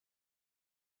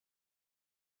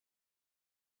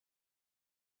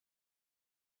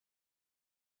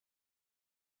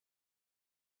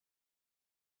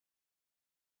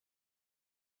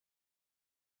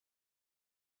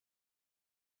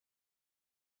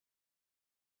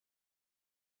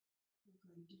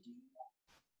to do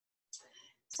that.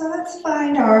 So let's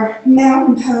find our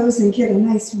mountain pose and get a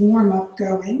nice warm up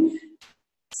going.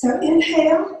 So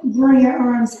inhale, bring your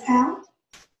arms out,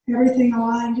 everything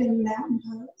aligned in mountain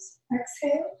pose.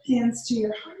 Exhale, hands to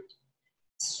your heart.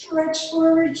 Stretch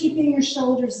forward, keeping your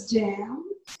shoulders down.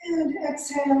 And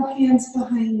exhale, hands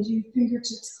behind you,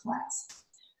 fingertips clasped.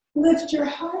 Lift your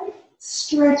heart,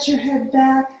 stretch your head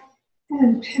back,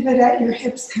 and pivot at your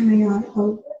hips coming on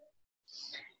over.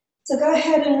 So go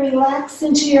ahead and relax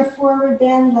into your forward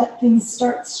bend. Let things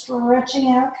start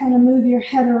stretching out. Kind of move your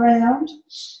head around.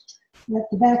 Let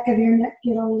the back of your neck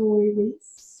get a little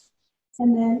release.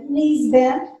 And then knees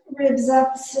bent, ribs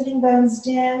up, sitting bones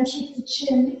down. Keep the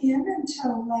chin in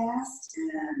until last.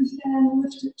 And then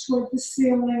lift it toward the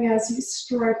ceiling as you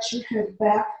stretch your head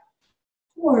back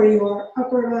for your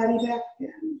upper body back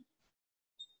bend.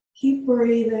 Keep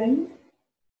breathing.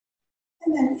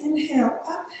 And then inhale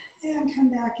up and come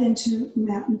back into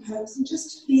mountain pose. And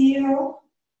just feel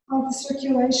all the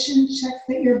circulation. Check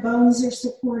that your bones are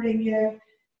supporting you.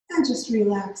 And just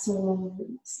relax all over the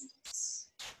muscles.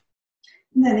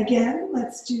 And then again,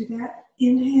 let's do that.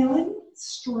 Inhaling,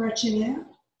 stretching out.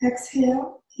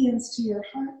 Exhale, hands to your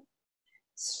heart.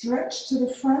 Stretch to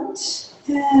the front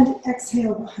and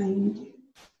exhale behind you.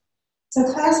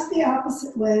 So clasp the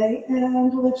opposite way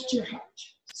and lift your heart.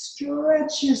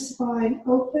 Stretch your spine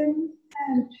open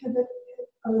and pivot it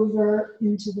over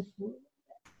into the forward.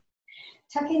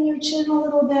 Tucking your chin a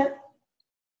little bit.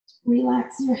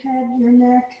 Relax your head, your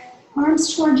neck.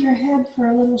 Arms toward your head for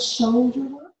a little shoulder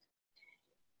work.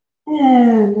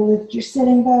 And lift your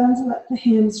sitting bones. Let the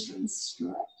hamstrings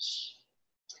stretch.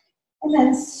 And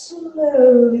then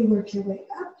slowly work your way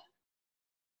up.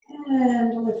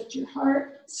 And lift your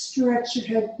heart. Stretch your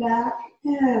head back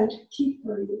and keep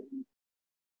breathing.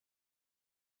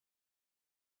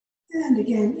 And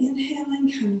again,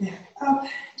 inhaling, come back up.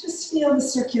 Just feel the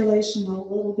circulation a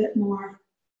little bit more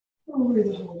over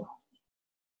the whole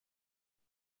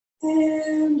body.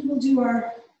 And we'll do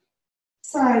our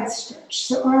side stretch.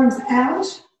 So arms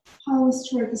out, palms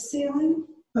toward the ceiling,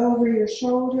 over your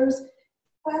shoulders.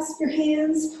 Clasp your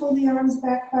hands, pull the arms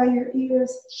back by your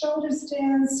ears, shoulders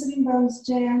down, sitting bones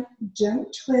down,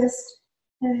 don't twist,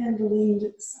 and lean to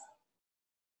the side.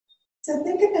 So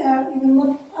think about, you can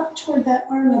look up toward that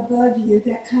arm above you.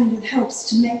 That kind of helps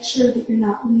to make sure that you're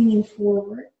not leaning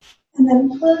forward. And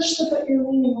then push the foot you're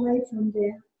leaning away from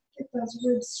there. Get those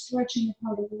ribs stretching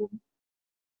apart a little.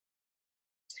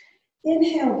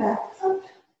 Inhale back up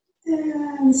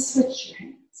and switch your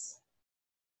hands.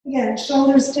 Again,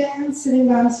 shoulders down, sitting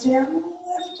bones down,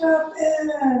 lift up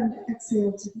and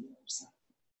exhale to the other side.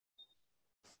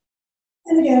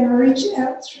 And again, reach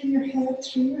out through your head,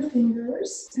 through your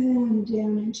fingers, and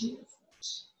down into your foot.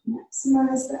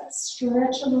 Maximize that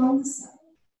stretch along the side.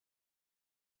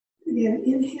 Again,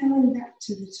 inhaling back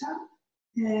to the top.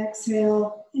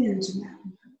 Exhale into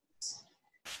mountain pose.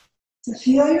 So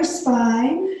feel your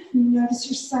spine. Notice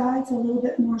your sides a little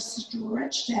bit more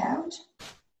stretched out.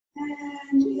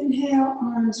 And inhale,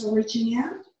 arms are reaching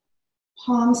out.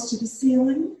 Palms to the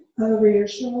ceiling, over your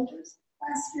shoulders.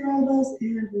 Clasp your elbows,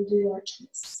 and we'll do our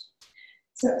twist.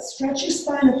 So stretch your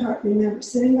spine apart. Remember,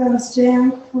 sitting bones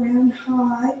down, crown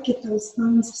high. Get those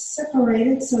bones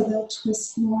separated so they'll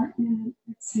twist more. And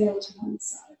exhale to one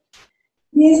side.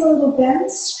 Knees a little bent,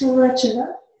 stretch it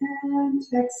up, and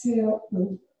exhale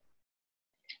over.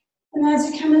 And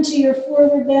as you come into your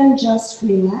forward bend, just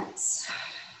relax.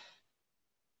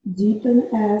 Deepen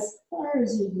as far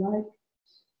as you'd like.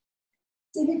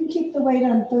 See if you can keep the weight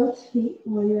on both feet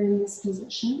while you're in this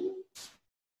position.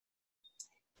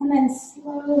 And then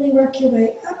slowly work your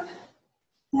way up.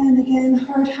 And again,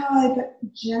 heart high, but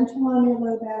gentle on your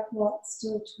low back while it's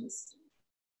still twisting.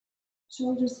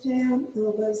 Shoulders down,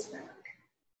 elbows back.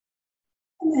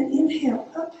 And then inhale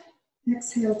up,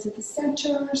 exhale to the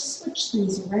center, switch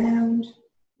things around.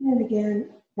 And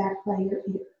again, back by your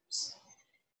ears.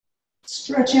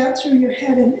 Stretch out through your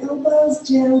head and elbows,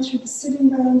 down through the sitting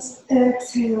bones.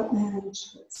 Exhale and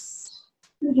twist.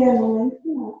 Again,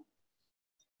 lengthen up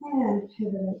and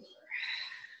pivot over.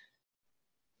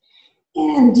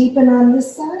 And deepen on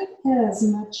this side as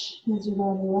much as your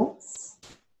body likes.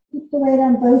 Keep the weight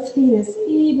on both feet as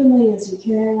evenly as you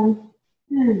can.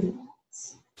 And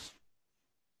relax.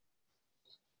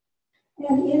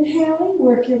 And inhaling,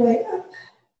 work your way up.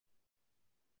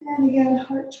 And again,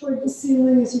 heart toward the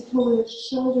ceiling as you pull your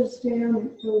shoulders down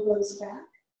and elbows back.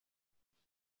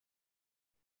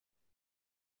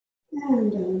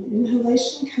 And on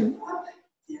inhalation, come up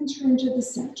and turn to the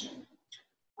center.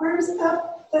 Arms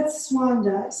up, that's swan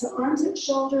dive. So arms at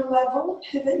shoulder level,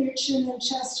 pivot your chin and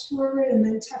chest forward, and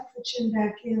then tuck the chin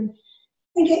back in.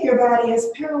 And get your body as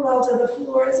parallel to the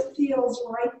floor as it feels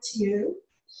right to you.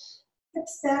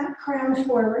 Hips back, crown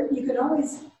forward. You can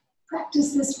always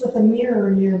practice this with a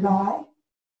mirror nearby.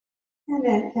 And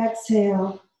then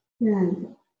exhale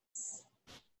and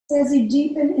so as you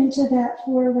deepen into that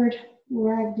forward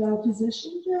ragdoll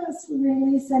position, just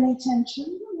release any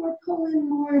tension or pull in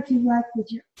more if you like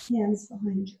with your hands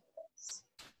behind your legs.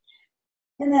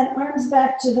 And then arms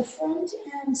back to the front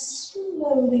and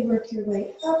slowly work your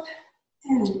way up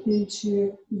and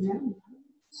into mountain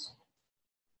pose.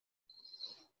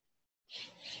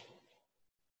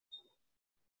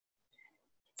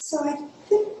 So I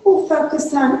think we'll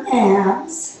focus on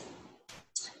abs.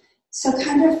 So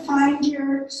kind of find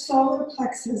your solar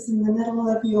plexus in the middle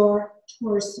of your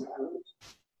torso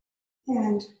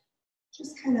and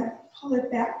just kind of pull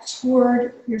it back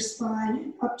toward your spine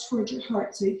and up toward your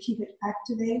heart so you keep it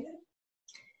activated.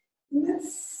 And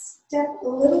let's step a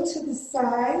little to the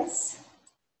sides.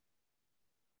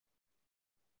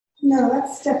 No,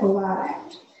 let's step a lot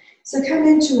out. So come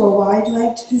into a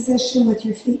wide-legged position with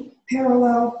your feet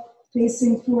parallel,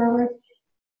 facing forward.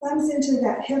 Thumbs into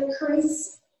that hip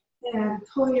crease. And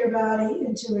pull your body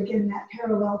into, again, that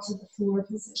parallel to the floor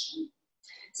position.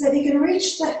 So if you can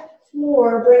reach the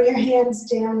floor, bring your hands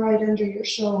down right under your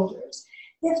shoulders.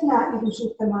 If not, you can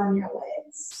keep them on your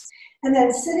legs. And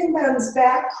then sitting bones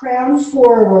back, crown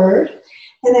forward.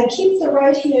 And then keep the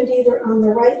right hand either on the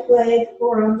right leg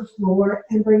or on the floor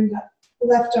and bring the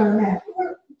left arm out,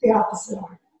 or the opposite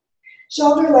arm out.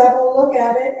 Shoulder level, look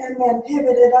at it, and then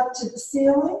pivot it up to the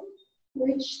ceiling.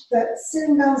 Reach the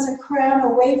sitting bones and crown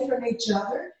away from each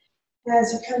other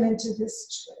as you come into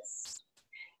this twist.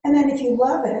 And then if you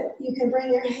love it, you can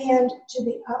bring your hand to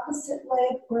the opposite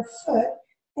leg or foot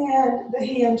and the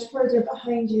hand further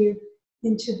behind you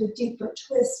into the deeper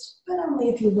twist, but only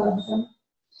if you love them.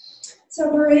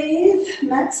 So breathe,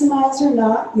 maximize or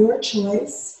not, your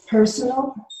choice,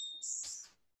 personal preference.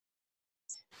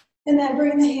 And then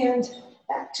bring the hand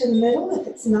back to the middle if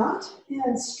it's not,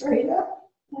 and straight up.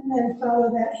 And then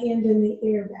follow that hand in the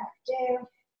air back down,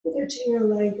 either to your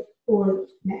leg or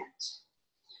mat.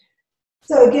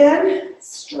 So again,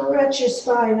 stretch your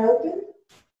spine open.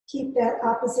 Keep that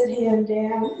opposite hand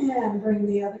down and bring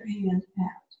the other hand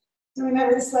out. So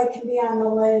remember, this leg can be on the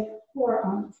leg or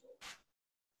on the floor.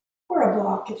 Or a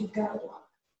block if you've got a block.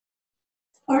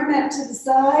 Arm out to the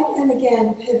side, and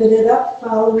again, pivot it up,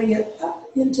 following it up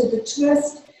into the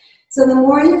twist. So the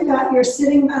more you've got your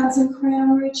sitting bones and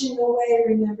crown reaching away,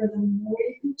 remember, the more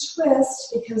you can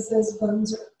twist because those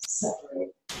bones are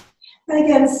separated. And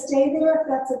again, stay there if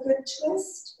that's a good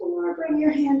twist, or bring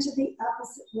your hand to the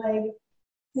opposite leg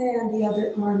and the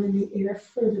other arm in the air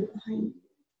further behind you.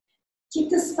 Keep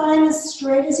the spine as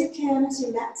straight as you can as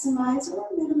you maximize or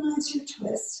minimize your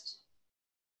twist.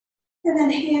 And then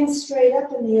hands straight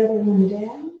up and the other one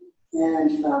down.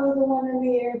 And follow the one in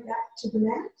the air back to the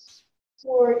mat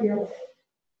or your leg.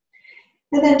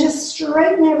 And then just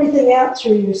straighten everything out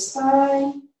through your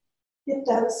spine. Get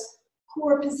those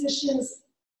core positions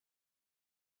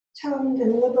toned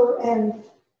and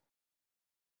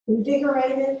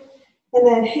invigorated. And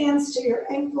then hands to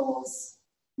your ankles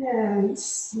and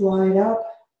slide up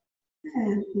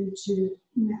and into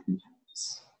mountain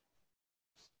pose.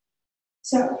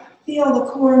 So feel the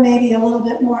core maybe a little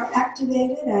bit more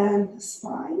activated and the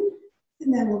spine.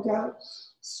 And then we'll go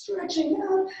stretching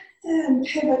up and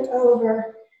pivot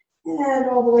over and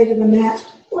all the way to the mat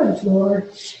or the floor.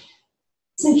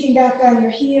 Sinking back on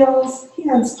your heels,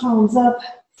 hands palms up,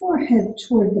 forehead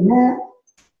toward the mat,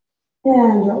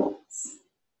 and relax.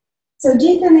 So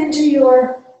deepen into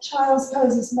your child's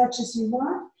pose as much as you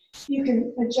want. You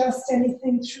can adjust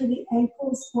anything through the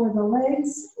ankles or the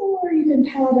legs, or you can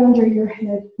pad under your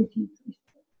head if you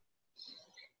prefer.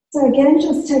 So again,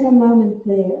 just take a moment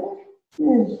there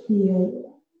and feel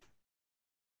it.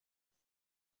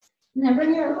 Now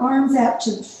bring your arms out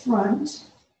to the front,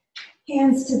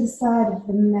 hands to the side of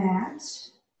the mat,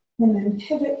 and then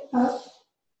pivot up,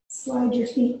 slide your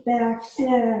feet back,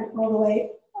 and all the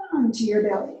way onto your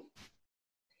belly.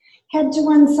 Head to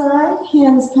one side,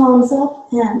 hands palms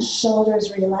up, and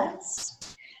shoulders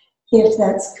relaxed. If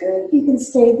that's good, you can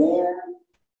stay there,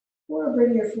 or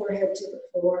bring your forehead to the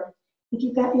floor. If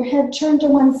you've got your head turned to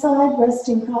one side,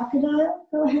 resting crocodile,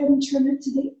 go ahead and turn it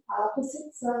to the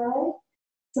opposite side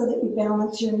so that you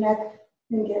balance your neck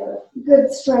and get a good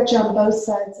stretch on both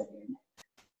sides of your neck.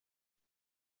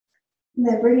 And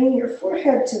then bringing your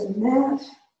forehead to the mat.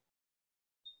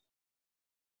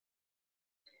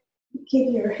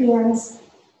 Keep your hands,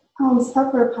 palms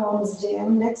up or palms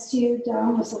down, next to you,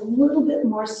 down, just a little bit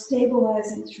more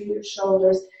stabilizing through your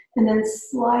shoulders, and then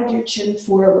slide your chin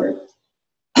forward.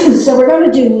 So we're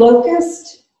going to do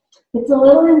Locust. It's a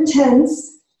little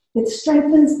intense. It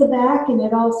strengthens the back and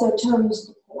it also tones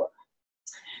the core.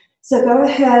 So go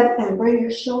ahead and bring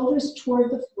your shoulders toward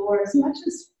the floor as much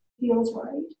as feels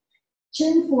right.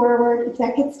 Chin forward. If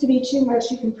that gets to be too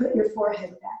much, you can put your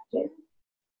forehead back there.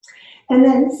 And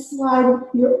then slide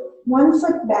your one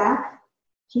foot back.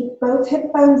 Keep both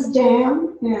hip bones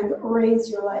down and raise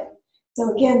your leg.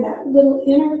 So again, that little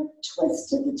inner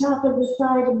twist at the top of the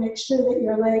thigh to make sure that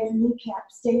your leg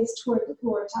kneecap stays toward the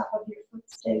floor, top of your foot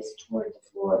stays toward the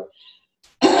floor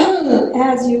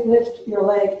as you lift your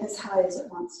leg as high as it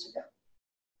wants to go.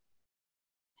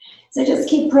 So just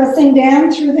keep pressing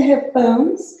down through the hip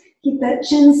bones. Keep that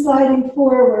chin sliding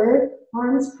forward,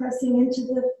 arms pressing into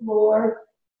the floor,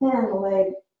 and the leg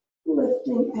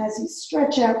lifting as you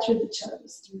stretch out through the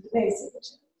toes, through the base of the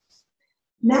toes.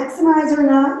 Maximize or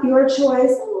not, your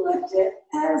choice. Lift it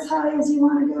as high as you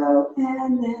want to go,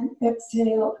 and then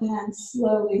exhale and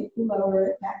slowly lower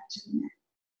it back to the neck.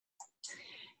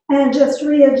 And just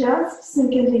readjust,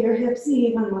 sink into your hips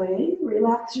evenly.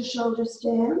 Relax your shoulders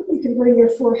down. You can bring your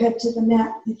forehead to the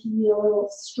mat if you need a little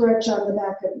stretch on the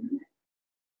back of your neck.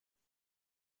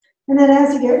 And then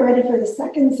as you get ready for the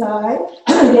second side,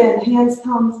 again, hands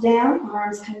palms down,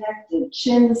 arms connected,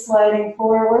 chin sliding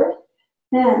forward.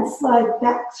 And slide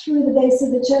back through the base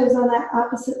of the toes on that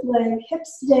opposite leg,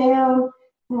 hips down,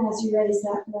 as you raise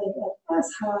that leg up as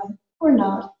high or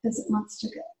not as it wants to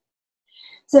go.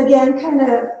 So again, kind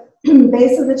of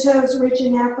base of the toes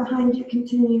reaching out behind you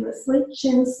continuously,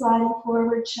 chin sliding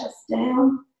forward, chest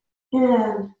down,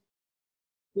 and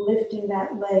lifting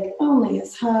that leg only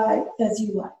as high as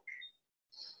you like.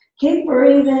 Keep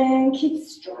breathing, keep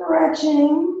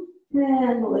stretching,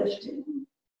 and lifting.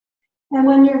 And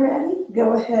when you're ready,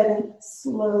 go ahead and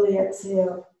slowly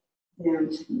exhale down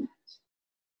to the mat.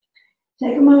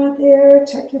 Take a moment there,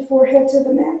 tuck your forehead to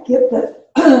the mat, get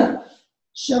the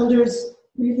shoulders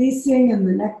releasing and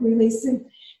the neck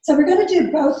releasing. So we're going to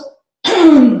do both,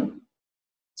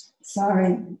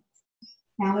 sorry,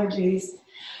 allergies.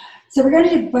 So we're going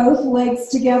to do both legs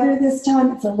together this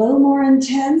time. It's a little more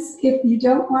intense. If you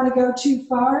don't want to go too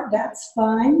far, that's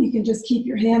fine. You can just keep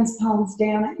your hands palms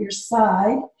down at your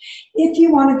side. If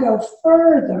you want to go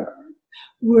further,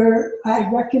 I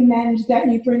recommend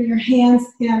that you bring your hands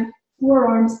and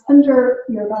forearms under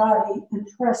your body and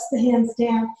press the hands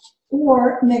down,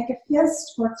 or make a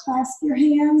fist or clasp your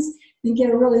hands and get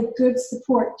a really good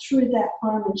support through that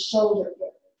arm and shoulder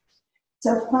area.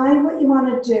 So find what you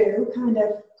want to do, kind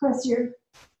of press your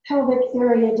pelvic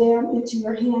area down into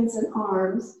your hands and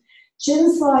arms.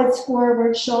 Chin slides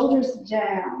forward, shoulders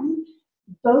down.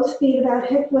 Both feet about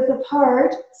hip width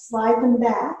apart, slide them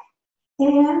back,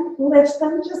 and lift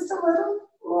them just a little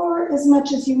or as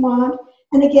much as you want.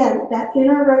 And again, that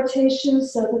inner rotation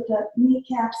so that the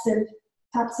kneecaps and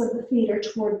tops of the feet are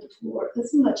toward the floor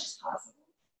as much as possible.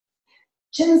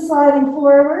 Chin sliding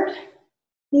forward.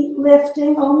 Feet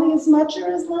lifting only as much or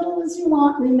as little as you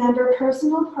want. Remember,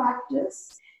 personal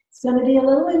practice. It's going to be a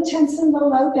little intense in the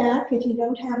low back if you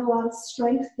don't have a lot of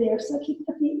strength there. So keep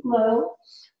the feet low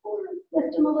or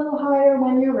lift them a little higher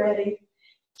when you're ready.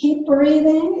 Keep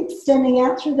breathing, extending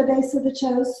out through the base of the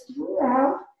toes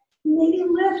throughout. Maybe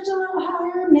lift a little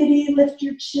higher. Maybe lift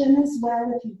your chin as well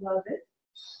if you love it.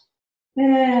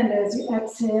 And as you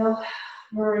exhale,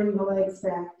 bring the legs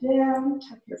back down.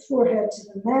 Tuck your forehead to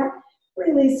the mat.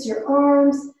 Release your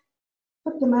arms,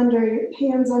 put them under your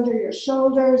hands under your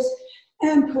shoulders,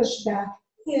 and push back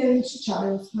into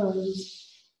child's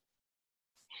pose.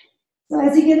 So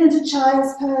as you get into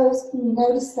child's pose,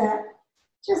 notice that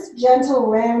just gentle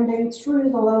rounding through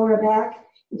the lower back.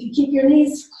 If you keep your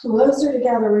knees closer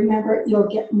together, remember, you'll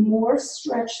get more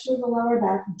stretch through the lower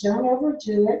back. Don't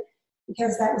overdo it,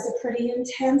 because that was a pretty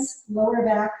intense lower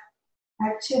back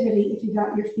activity if you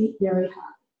got your feet very high.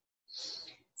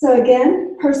 So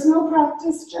again, personal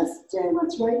practice, just do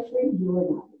what's right for your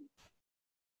body.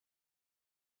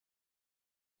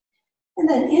 And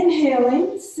then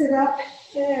inhaling, sit up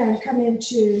and come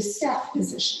into staff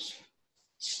position.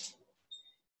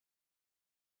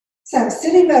 So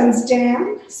sitting bones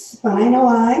down, spine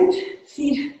aligned,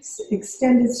 feet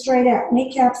extended straight out,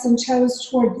 kneecaps and toes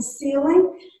toward the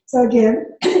ceiling. So again,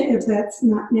 if that's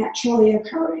not naturally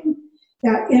occurring,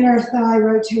 that inner thigh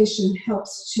rotation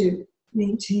helps to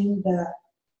maintain the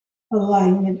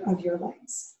alignment of your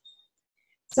legs.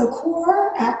 So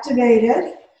core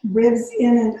activated, ribs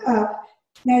in and up.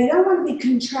 Now you don't want to be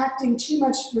contracting too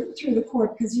much through the core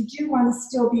because you do want to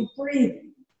still be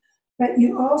breathing, but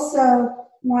you also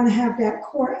want to have that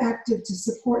core active to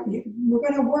support you. We're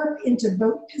going to work into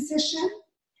boat position.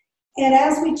 And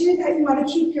as we do that, you want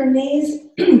to keep your knees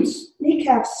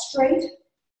kneecaps straight,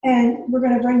 and we're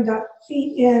going to bring the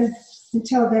feet in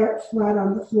until they're flat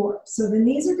on the floor. So the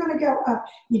knees are going to go up.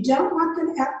 You don't want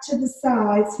them out to the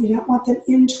sides. You don't want them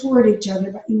in toward each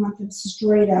other, but you want them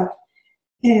straight up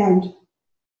and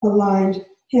aligned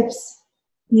hips,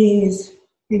 knees,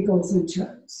 ankles, and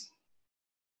toes.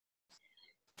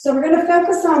 So we're going to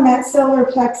focus on that solar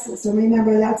plexus. And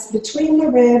remember, that's between the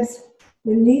ribs,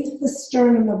 beneath the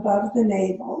sternum, above the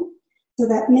navel. So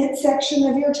that midsection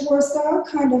of your torso,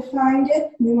 kind of find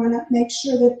it. We want to make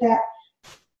sure that that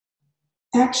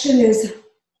action is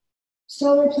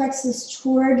solar plexus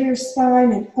toward your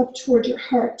spine and up toward your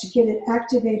heart to get it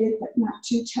activated, but not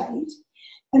too tight.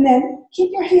 And then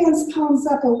keep your hands, palms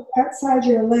up outside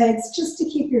your legs, just to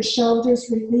keep your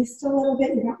shoulders released a little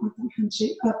bit. You don't want them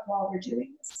hunching up while we're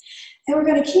doing this. And we're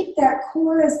going to keep that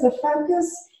core as the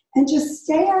focus, and just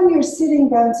stay on your sitting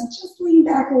bones and just lean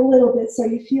back a little bit so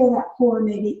you feel that core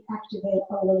maybe activate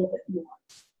a little bit more.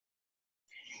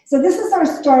 So this is our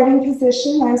starting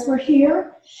position as we're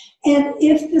here. And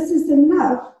if this is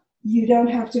enough, you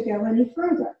don't have to go any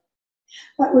further.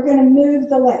 But we're going to move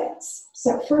the legs.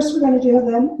 So first we're going to do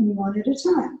them one at a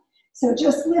time. So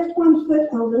just lift one foot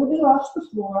a little bit off the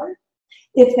floor.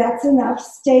 If that's enough,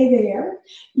 stay there.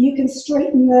 You can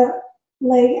straighten the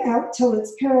leg out till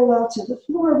it's parallel to the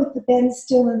floor with the bend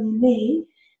still in the knee.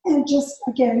 And just,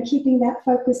 again, keeping that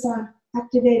focus on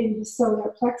activating the solar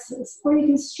plexus. Or you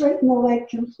can straighten the leg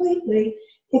completely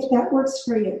if that works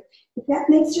for you. If that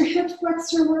makes your hip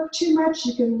flexor work too much,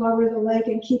 you can lower the leg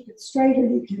and keep it straight, or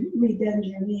you can rebend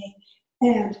your knee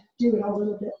and do it a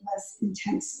little bit less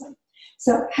intensely.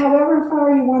 So however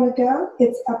far you want to go,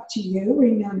 it's up to you.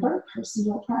 Remember,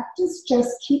 personal practice.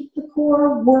 Just keep the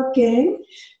core working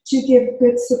to give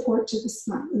good support to the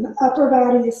spine. And the upper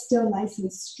body is still nice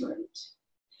and straight.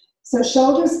 So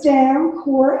shoulders down,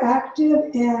 core active,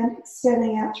 and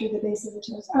extending out through the base of the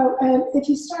toes. Oh, and if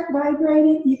you start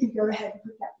vibrating, you can go ahead and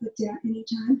put that foot down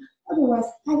anytime. Otherwise,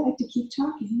 I like to keep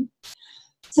talking.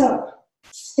 So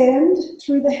extend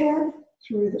through the head,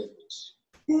 through the foot.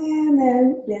 And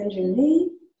then bend your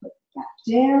knee, put it back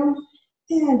down.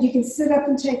 And you can sit up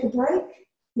and take a break,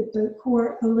 give the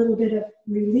core a little bit of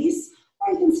release,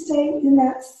 or you can stay in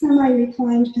that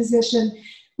semi-reclined position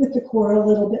with the core a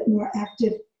little bit more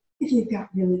active if you've got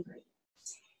really great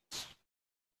legs.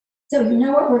 So you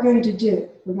know what we're going to do.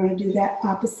 We're going to do that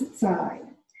opposite side.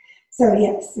 So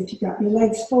yes, if you've got your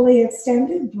legs fully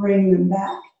extended, bring them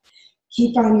back.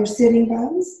 Keep on your sitting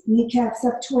bones, kneecaps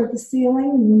up toward the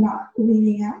ceiling, not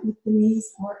leaning out with the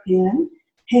knees or in.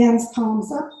 Hands,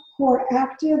 palms up, core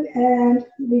active, and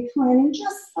reclining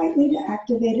just slightly to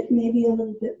activate it, maybe a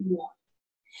little bit more.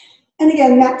 And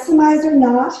again, maximize or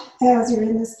not as you're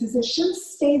in this position.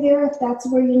 Stay there if that's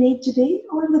where you need to be,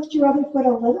 or lift your other foot a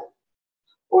little,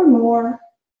 or more,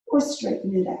 or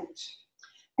straighten it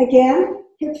out. Again,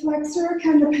 hip flexor,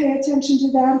 kind of pay attention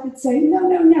to that. If it's saying, no,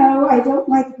 no, no, I don't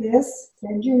like this,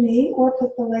 bend your knee or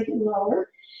put the leg lower.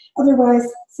 Otherwise,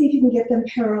 see if you can get them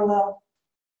parallel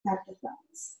at the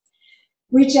thumbs.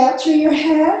 Reach out through your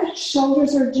head,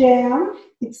 shoulders are down,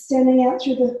 extending out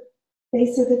through the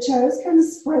base of the toes. Kind of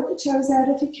spread the toes out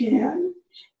if you can.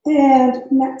 And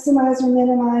maximize or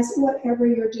minimize whatever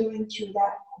you're doing through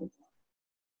that.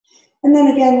 And then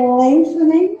again,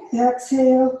 lengthening,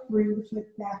 exhale, bring the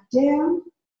foot back down,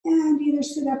 and either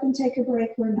sit up and take a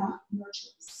break or not, your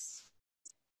choice.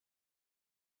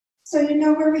 So you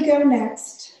know where we go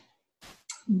next.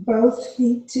 Both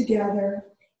feet together.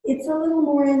 It's a little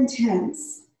more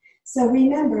intense. So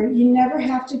remember, you never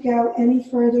have to go any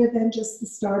further than just the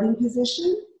starting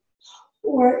position,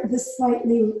 or the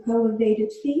slightly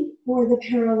elevated feet, or the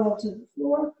parallel to the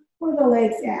floor, or the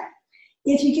legs out.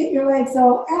 If you get your legs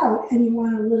all out and you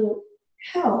want a little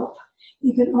help,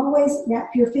 you can always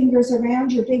wrap your fingers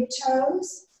around your big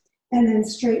toes and then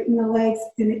straighten the legs,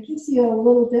 and it gives you a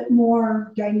little bit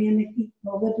more dynamic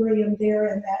equilibrium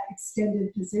there in that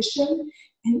extended position,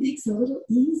 and it makes it a little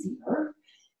easier.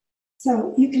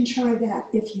 So you can try that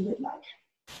if you would like.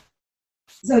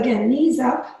 So again, knees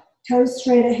up, toes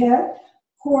straight ahead,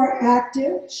 core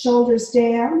active, shoulders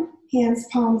down, hands,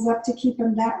 palms up to keep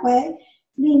them that way.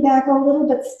 Lean back a little,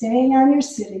 but staying on your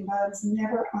sitting bones,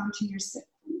 never onto your sit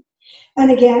bone.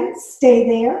 And again, stay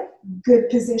there, good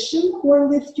position, or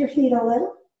lift your feet a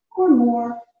little, or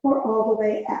more, or all the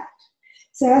way out.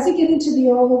 So as you get into the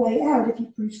all the way out, if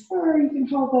you prefer, you can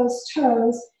hold those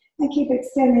toes and keep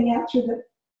extending out through the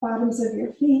bottoms of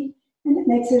your feet, and it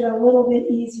makes it a little bit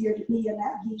easier to be in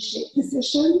that V-shaped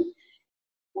position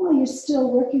while you're still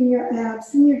working your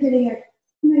abs and you're getting a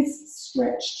nice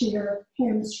stretch to your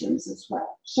hamstrings as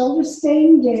well. Shoulders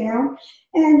staying down,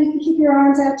 and you can keep your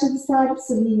arms out to the side.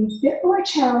 It's a bit more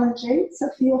challenging, so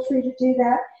feel free to do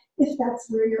that if that's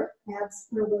where your abs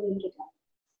are willing to go.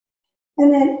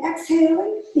 And then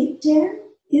exhaling, feet down.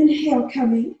 Inhale,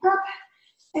 coming up,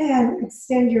 and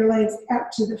extend your legs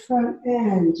out to the front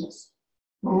and just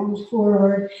round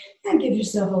forward and give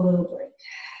yourself a little break.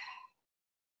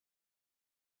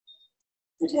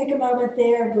 So take a moment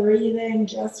there, breathing,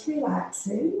 just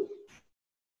relaxing.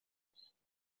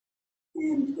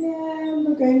 And then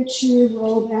we're going to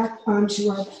roll back onto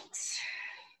our backs.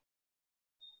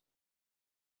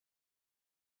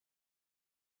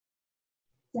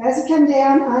 So as you come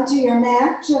down onto your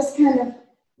mat, just kind of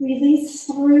release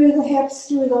through the hips,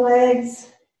 through the legs,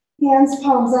 hands,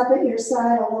 palms up at your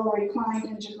side, a little reclined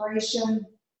integration,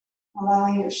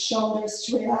 allowing your shoulders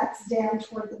to relax down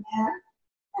toward the mat.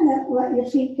 And then let your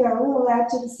feet go a little out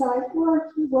to the side, or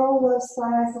roll those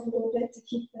thighs a little bit to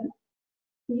keep the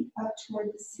feet up toward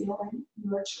the ceiling,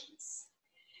 your choice.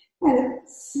 And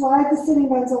slide the sitting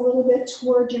bones a little bit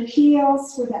toward your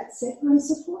heels for that sacrum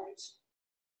support.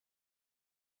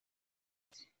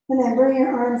 And then bring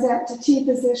your arms out to T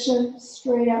position,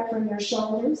 straight up from your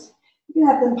shoulders. You can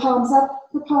have them palms up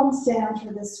or palms down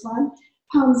for this one.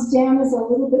 Palms down is a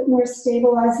little bit more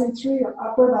stabilizing through your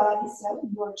upper body, so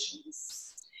your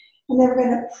choice. And then we're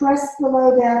going to press the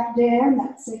low back down,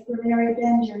 that sacrum area,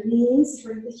 bend your knees,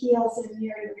 bring the heels in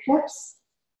near your hips,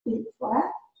 feet flat.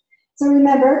 So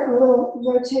remember, a little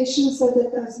rotation so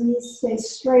that those knees stay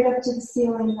straight up to the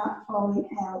ceiling, not falling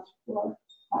out or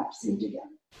collapsing together.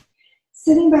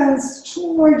 Sitting bones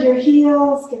toward your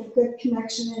heels, get a good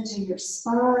connection into your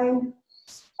spine.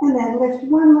 And then lift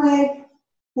one leg,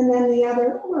 and then the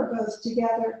other, or both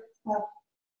together, up.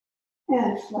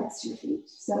 And flex your feet.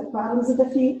 So bottoms of the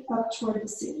feet up toward the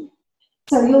ceiling.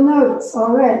 So you'll notice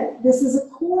already, this is a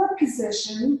core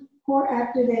position, core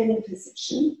activating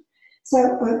position.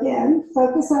 So again,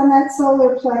 focus on that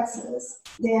solar plexus,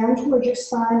 down toward your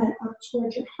spine and up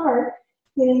toward your heart,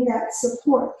 getting that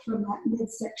support from that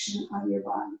midsection of your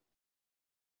body.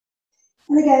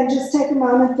 And again, just take a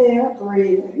moment there,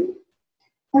 breathing.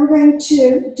 And we're going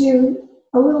to do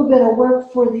a little bit of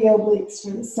work for the obliques,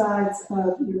 for the sides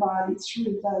of your body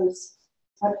through those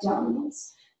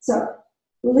abdominals. So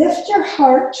lift your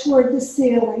heart toward the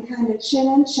ceiling, kind of chin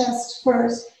and chest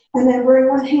first, and then bring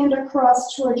one hand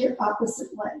across toward your opposite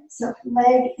leg. So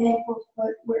leg, ankle,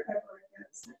 foot, wherever it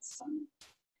goes, that's fine.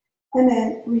 And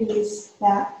then release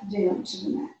that down to the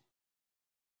mat.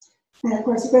 And of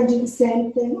course, we're going to do the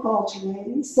same thing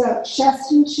alternating. So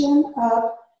chest and chin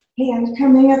up, hand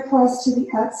coming across to the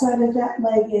outside of that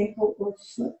leg, ankle, or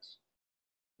foot,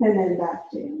 and then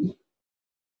back down.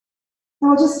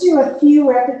 I'll just do a few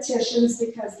repetitions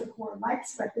because the core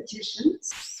likes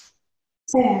repetitions.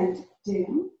 And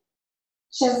down.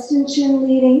 Chest and chin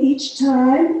leading each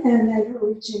time, and then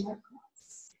reaching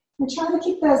across. And try to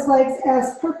keep those legs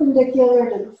as perpendicular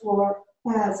to the floor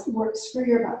as works for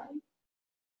your body.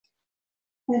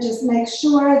 And just make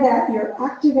sure that you're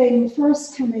activating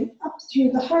first, coming up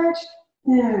through the heart,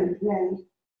 and then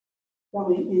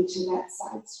going into that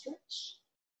side stretch.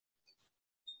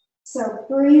 So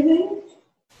breathing,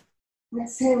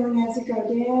 exhaling as you go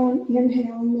down,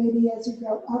 inhaling maybe as you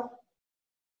go up,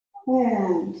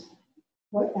 and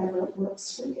whatever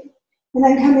works for you. And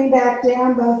then coming back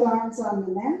down, both arms on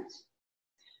the mat.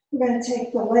 We're going to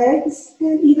take the legs,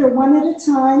 and either one at a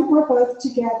time or both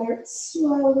together,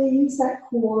 slowly use that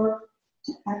core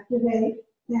to activate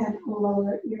and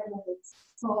lower your legs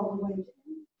all the way down.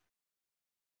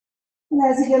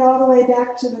 And as you get all the way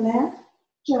back to the mat,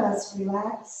 just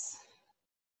relax.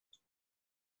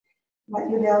 Let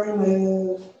your belly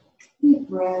move, deep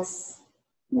breaths,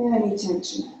 any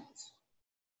tension out.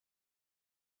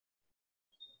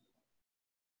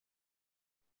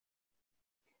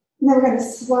 And then we're going to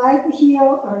slide the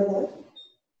heel or the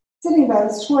sitting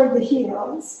bones toward the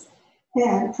heels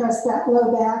and press that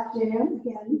low back down.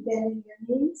 Again, bending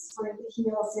your knees, bring the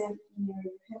heels in near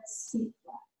your hips, feet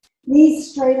flat.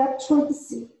 Knees straight up toward the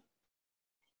ceiling.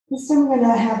 This time we're going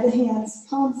to have the hands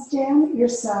palms down at your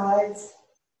sides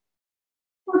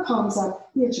or palms up,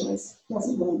 your choice,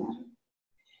 doesn't really matter.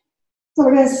 So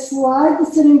we're going to slide the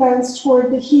sitting bones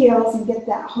toward the heels and get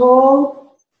that whole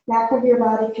back of your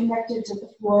body connected to the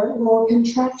floor. A little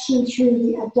contraction through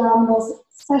the abdominals,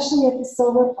 especially at the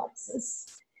solar plexus.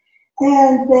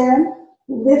 And then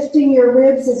lifting your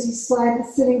ribs as you slide the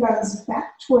sitting bones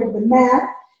back toward the mat.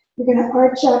 You're going to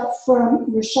arch up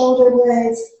from your shoulder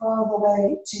blades all the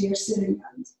way to your sitting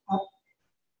bones up.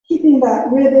 Keeping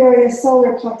that rib area,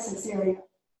 solar plexus area,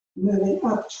 moving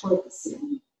up toward the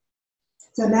ceiling.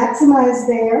 So maximize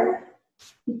there.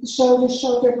 Keep the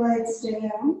shoulder blades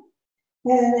down.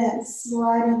 And then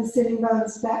sliding the sitting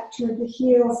bones back toward the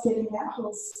heels, getting that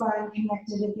whole spine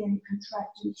connected again,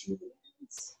 contracting through the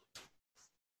ends.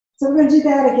 So we're going to do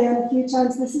that again a few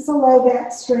times. This is a low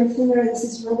back strengthener. This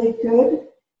is really good.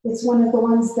 It's one of the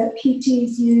ones that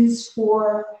PTs use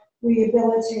for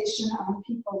rehabilitation on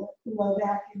people with low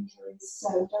back injuries.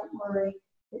 So don't worry,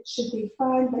 it should be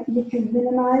fine, but you can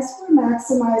minimize or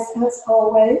maximize as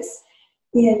always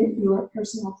in your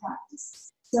personal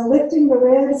practice. So lifting the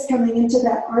ribs, coming into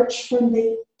that arch from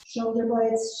the shoulder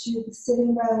blades to the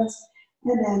sitting bones,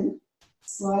 and then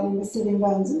sliding the sitting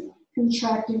bones and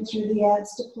contracting through the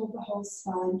abs to pull the whole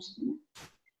spine to the neck.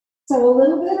 So a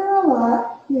little bit or a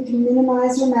lot, you can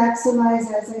minimize or maximize,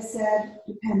 as I said,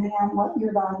 depending on what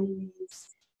your body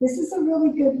needs. This is a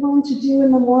really good one to do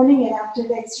in the morning. It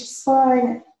activates your spine,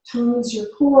 it tones your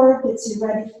core, gets you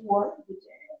ready for the day.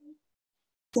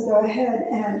 So go ahead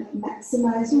and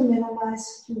maximize or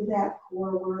minimize through that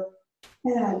core work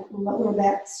and lower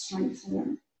back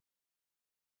strengthener.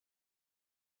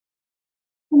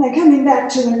 And then coming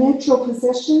back to a neutral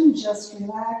position, just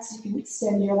relax. You can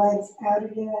extend your legs out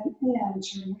again and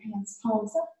turn your hands,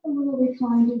 palms up, a little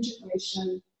reclined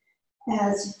integration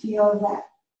as you feel that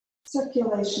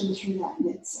circulation through that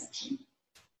midsection.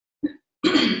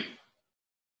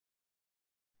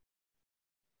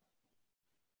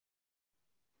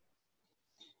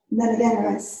 And then again, we're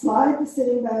going to slide the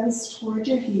sitting bones toward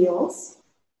your heels,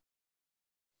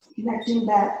 connecting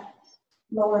that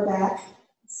lower back,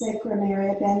 sacrum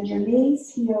area. Bend your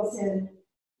knees, heels in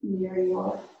near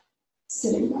your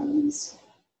sitting bones.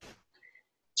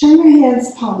 Turn your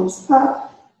hands, palms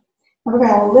up. And we're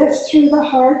going to lift through the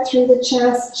heart, through the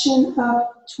chest, chin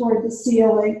up toward the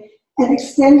ceiling, and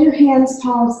extend your hands,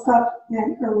 palms up,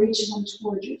 and reach them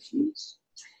toward your feet.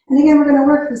 And again, we're going to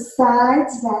work the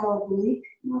sides, that oblique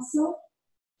muscle.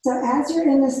 So as you're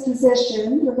in this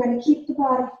position, we're going to keep the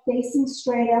body facing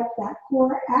straight up, that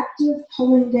core active,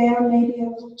 pulling down maybe a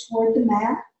little toward the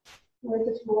mat, toward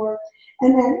the floor.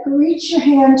 And then reach your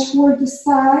hand toward the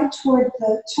side, toward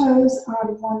the toes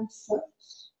on one foot.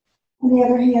 And the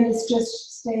other hand is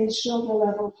just stays shoulder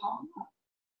level, palm up.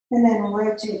 And then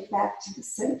rotate back to the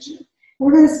center. And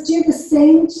we're going to do the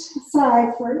same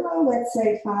side for, well, let's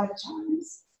say 5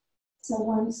 times. So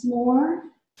once more,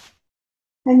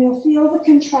 and you'll feel the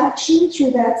contraction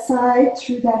through that side,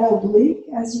 through that oblique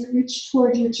as you reach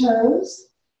toward your toes,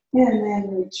 and then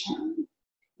return.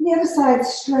 The other side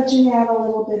stretching out a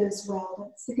little bit as well, but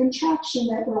it's the contraction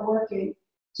that we're working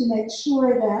to make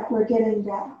sure that we're getting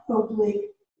that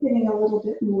oblique, getting a little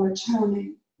bit more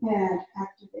toning and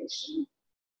activation.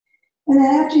 And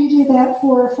then after you do that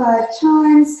 4 or 5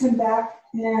 times, come back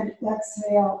and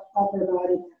exhale, upper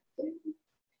body back down.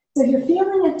 So if you're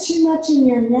feeling it too much in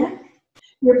your neck,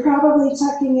 you're probably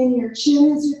tucking in your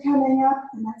chin as you're coming up,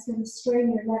 and that's going to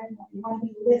strain your neck. You want to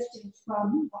be lifting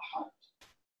from the heart.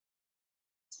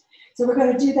 So we're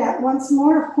going to do that once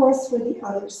more, of course, for the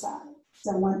other side.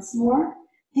 So once more,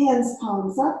 hands,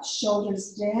 palms up,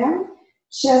 shoulders down,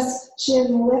 chest,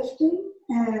 chin lifting,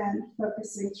 and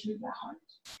focusing through the heart.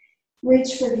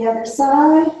 Reach for the other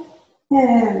side,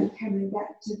 and coming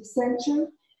back to the center.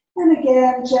 And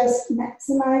again, just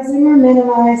maximizing or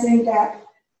minimizing that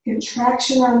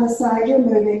contraction on the side you're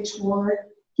moving toward,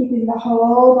 keeping the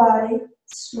whole body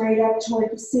straight up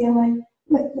toward the ceiling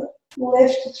with the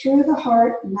lift through the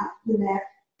heart, not the neck.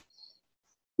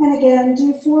 And again,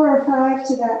 do 4 or 5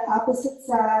 to that opposite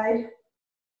side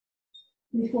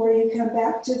before you come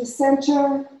back to the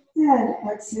center and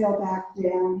exhale back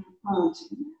down onto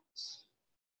the mat.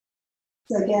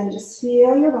 So again, just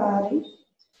feel your body.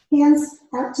 Hands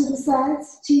out to the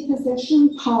sides, T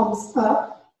position, palms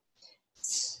up.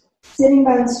 Sitting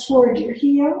bones toward your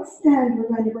heels, and we're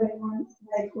going to bring one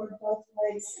leg or both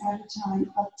legs at a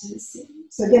time up to the ceiling.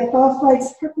 So get both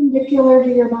legs perpendicular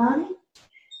to your body,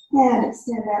 and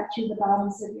extend out through the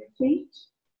bottoms of your feet.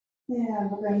 And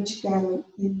we're going to go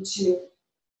into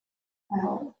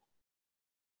our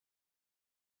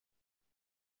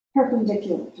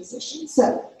perpendicular position.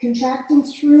 So contracting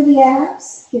through the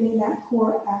abs, getting that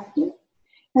core active.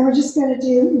 And we're just going to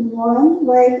do one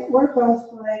leg or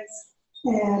both legs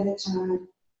at a time,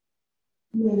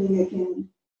 moving again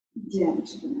down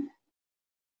to the mat.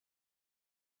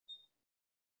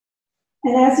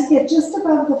 And as you get just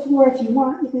above the floor, if you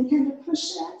want, you can kind of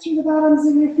push that through the bottoms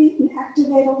of your feet and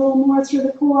activate a little more through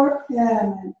the core, and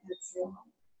then exhale.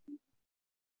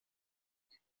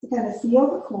 You kind of feel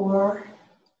the core,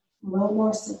 a little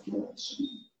more circulation.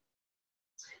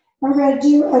 I'm going to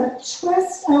do a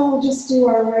twist. I will just do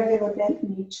our regular bent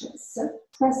knee twist. So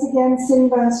press again, sitting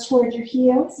bones toward your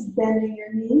heels, bending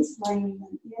your knees, bringing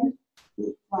them in,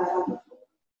 feet flat on the floor.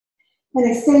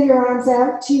 And extend your arms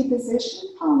out to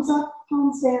position, palms up,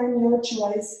 palms down, your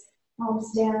choice.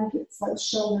 Palms down gets those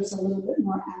shoulders a little bit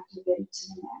more activated to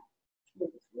the mat.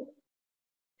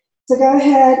 So go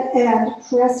ahead and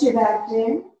press your back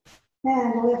down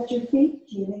and lift your feet,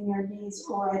 keeping your knees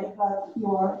right above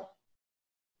your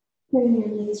Putting your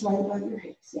knees right above your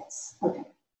hips, yes, okay.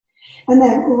 And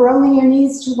then rolling your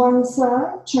knees to one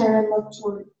side, turn and look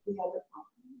toward the other palm.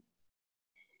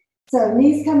 So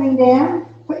knees coming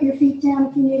down, put your feet down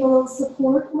if you need a little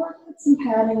support, or put some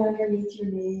padding underneath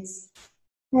your knees.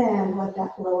 And let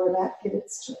that lower back get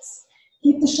its twist.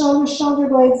 Keep the shoulder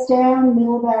blades down,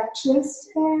 middle back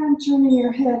twist, and turning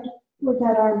your head with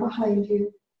that arm behind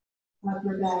you,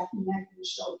 upper back, neck, and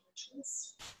shoulder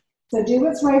twist. So do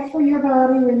what's right for your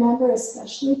body. Remember,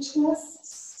 especially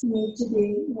twists need to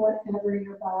be whatever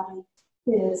your body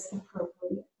is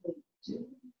appropriately doing.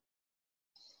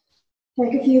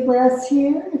 Take a few breaths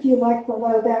here. If you like the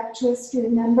low back twist,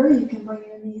 remember you can bring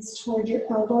your knees toward your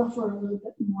elbow for a little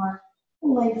bit more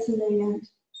lengthening and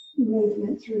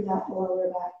movement through that lower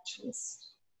back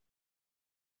twist.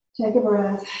 Take a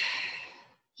breath.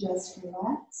 Just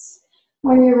relax.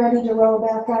 When you're ready to roll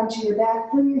back onto your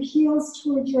back, bring your heels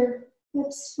toward your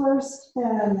hips first,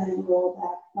 and then roll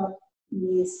back up,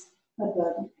 knees above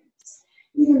your hips.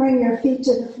 You can bring your feet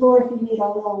to the floor if you need a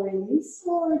little release,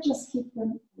 or just keep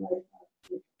them right up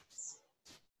your hips.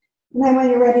 And then when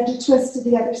you're ready to twist to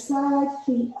the other side,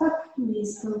 feet up,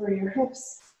 knees over your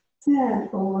hips, and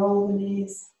roll the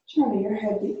knees, turning your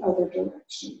head the other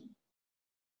direction.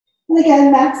 And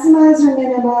again, maximize or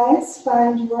minimize.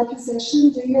 Find your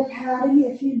position. Do your padding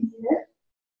if you need it.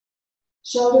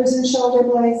 Shoulders and shoulder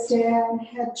blades down.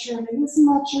 Head turning as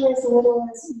much or as little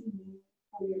as you need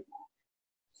for your back.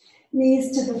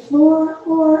 Knees to the floor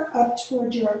or up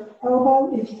toward your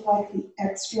elbow if you like the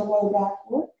extra low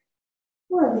back work,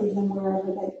 or leave them wherever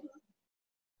they go.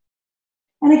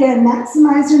 And again,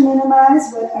 maximize or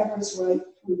minimize whatever's right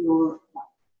for your body.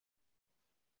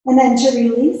 And then to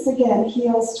release, again,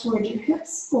 heels toward your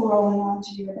hips, rolling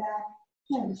onto your back,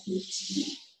 and feet to the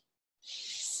mat.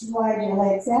 Slide your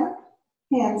legs out,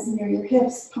 hands near your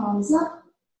hips, palms up,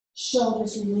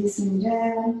 shoulders releasing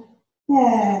down,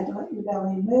 and let your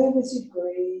belly move as you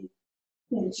breathe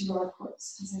into your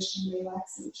corpse position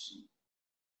relaxation.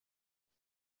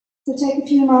 So take a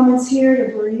few moments here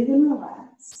to breathe and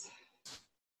relax.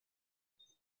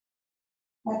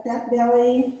 Let that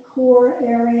belly core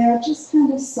area just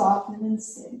kind of soften and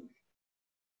sink.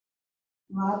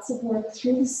 Lots of work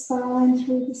through the spine,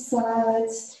 through the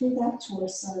sides, through that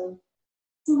torso.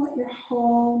 So let your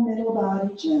whole middle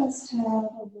body just have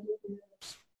a little bit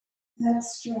of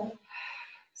extra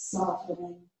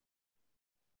softening.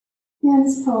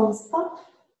 Hands, palms up.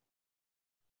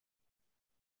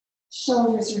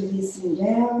 Shoulders releasing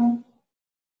down.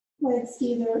 Legs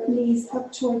either knees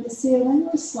up toward the ceiling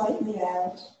or slightly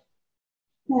out.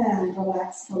 And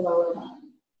relax the lower body.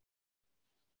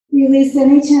 Release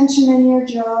any tension in your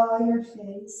jaw, your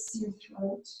face, your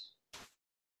throat.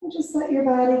 And just let your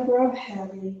body grow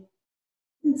heavy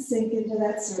and sink into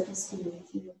that surface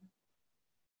beneath you.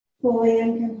 Fully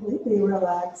and completely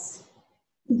relaxed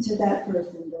into that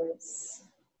earth embrace.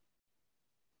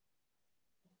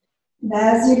 And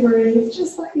as you breathe,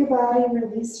 just let your body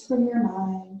release from your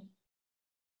mind.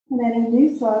 And any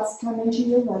new thoughts come into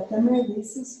you, let them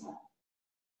release as well.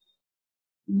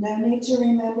 No need to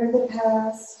remember the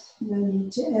past, no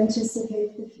need to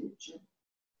anticipate the future.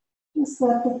 Just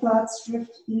let the thoughts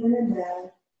drift in and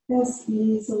out as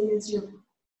easily as you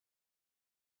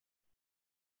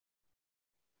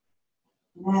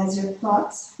want. And as your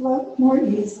thoughts float more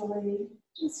easily,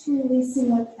 just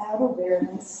releasing without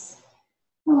awareness,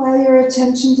 allow your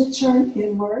attention to turn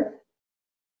inward,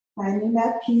 finding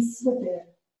that peace within.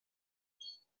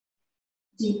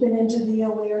 Deepen into the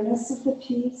awareness of the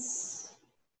peace,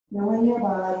 knowing your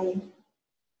body,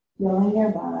 feeling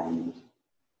your mind,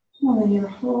 knowing your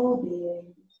whole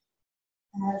being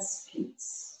as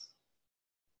peace.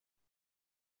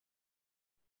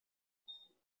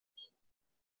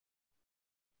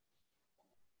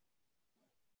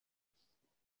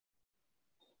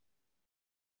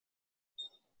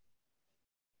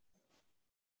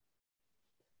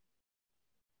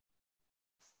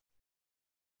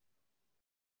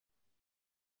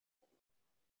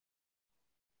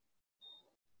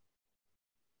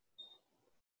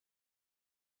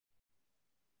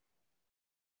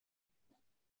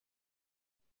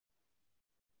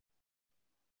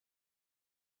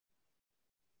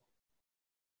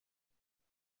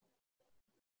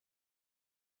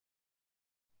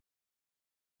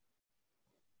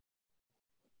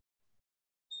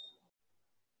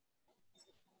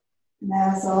 And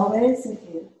as always, if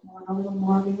you want a little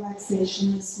more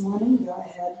relaxation this morning, go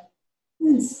ahead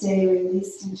and stay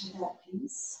released into that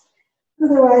peace.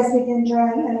 Otherwise, begin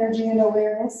drawing energy and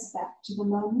awareness back to the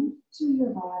moment, to your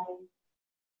body.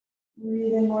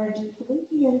 Breathe in more deeply.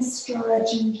 Begin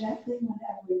stretching gently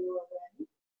whenever you're ready.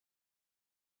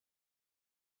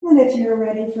 And if you're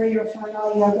ready for your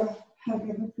final yoga hug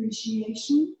of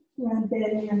appreciation,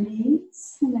 bend your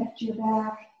knees, connect your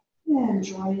back, and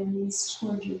draw your knees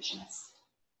toward your chest.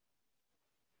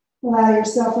 Allow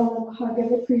yourself a little hug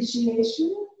of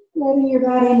appreciation, letting your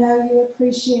body know you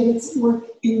appreciate its work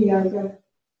in yoga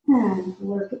and the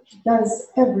work it does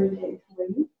every day for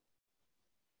you.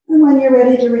 And when you're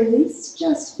ready to release,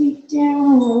 just feet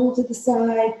down and roll to the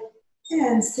side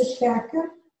and sit back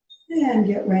up and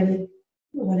get ready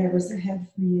for whatever's ahead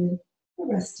for you the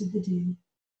rest of the day.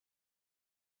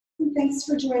 And thanks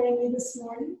for joining me this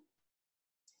morning.